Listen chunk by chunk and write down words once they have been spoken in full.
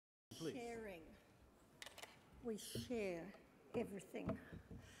Please. Sharing. We share everything.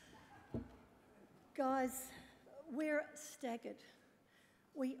 Guys, we're staggered.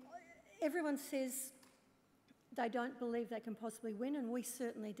 Everyone says they don't believe they can possibly win, and we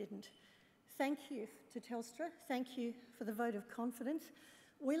certainly didn't. Thank you to Telstra. Thank you for the vote of confidence.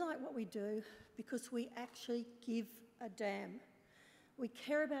 We like what we do because we actually give a damn. We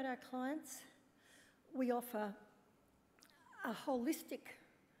care about our clients. We offer a holistic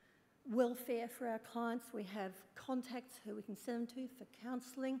welfare for our clients. We have contacts who we can send them to for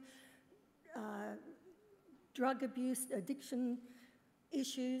counselling, drug abuse, addiction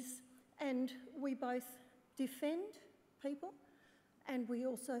issues, and we both defend people and we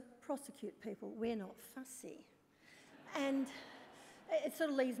also prosecute people. We're not fussy. And it sort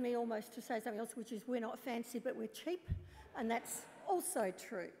of leads me almost to say something else, which is we're not fancy, but we're cheap, and that's also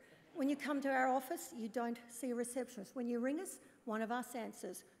true. When you come to our office, you don't see a receptionist. When you ring us, one of us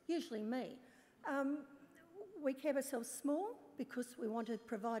answers, usually me. We keep ourselves small because we want to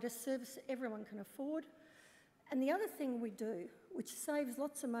provide a service that everyone can afford. And the other thing we do, which saves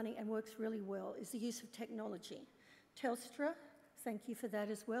lots of money and works really well, is the use of technology. Telstra, thank you for that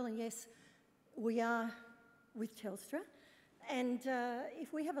as well. And yes, we are with Telstra. And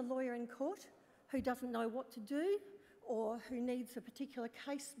if we have a lawyer in court who doesn't know what to do or who needs a particular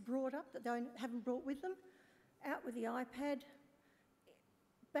case brought up that they haven't brought with them, out with the iPad,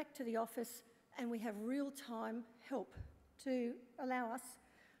 back to the office, and we have real-time help to allow us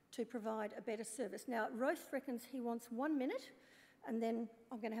to provide a better service. Now, Roast reckons he wants 1 minute, and then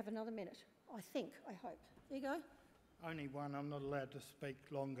I'm going to have another minute, I hope. There you go. Only one. I'm not allowed to speak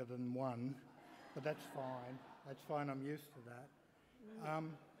longer than one, but that's fine. That's fine. I'm used to that.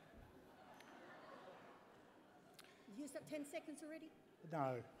 You used up 10 seconds already?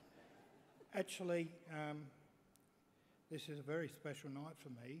 No. Actually, this is a very special night for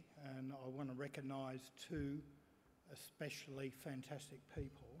me, and I want to recognise two especially fantastic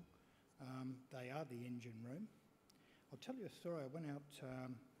people. They are the engine room. I'll tell you a story. I went out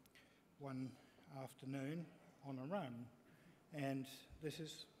one afternoon on a run, and this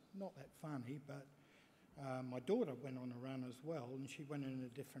is not that funny, but my daughter went on a run as well, and she went in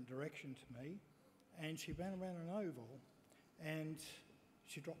a different direction to me, and she ran around an oval, and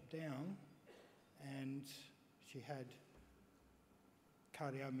she dropped down, and she had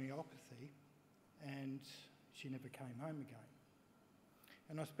cardiomyopathy, and she never came home again.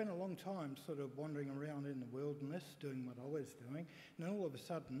 And I spent a long time sort of wandering around in the wilderness, doing what I was doing, and then all of a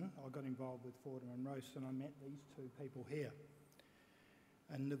sudden I got involved with Fordham and Roast, and I met these two people here.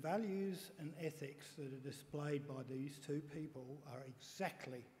 And the values and ethics that are displayed by these two people are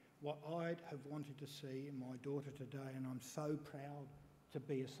exactly what I'd have wanted to see in my daughter today, and I'm so proud to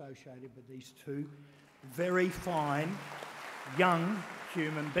be associated with these two very fine, young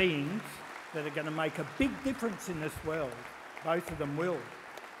human beings that are going to make a big difference in this world. Both of them will.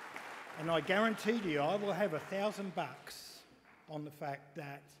 And I guarantee to you, I will have $1,000 on the fact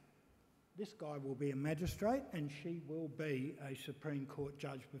that this guy will be a magistrate and she will be a Supreme Court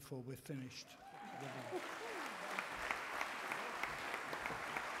judge before we're finished.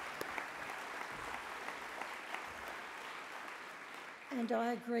 And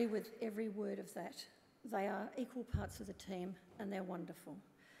I agree with every word of that. They are equal parts of the team and they're wonderful.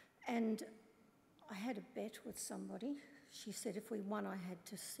 And I had a bet with somebody. She said if we won, I had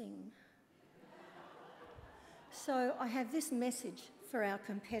to sing. So I have this message for our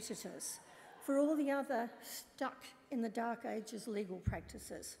competitors, for all the other stuck in the dark ages legal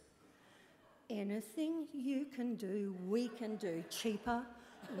practices. Anything you can do, we can do. Cheaper,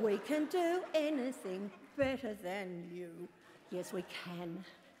 we can do anything better than you. Yes, we can.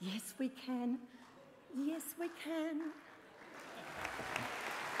 Yes, we can. Yes, we can.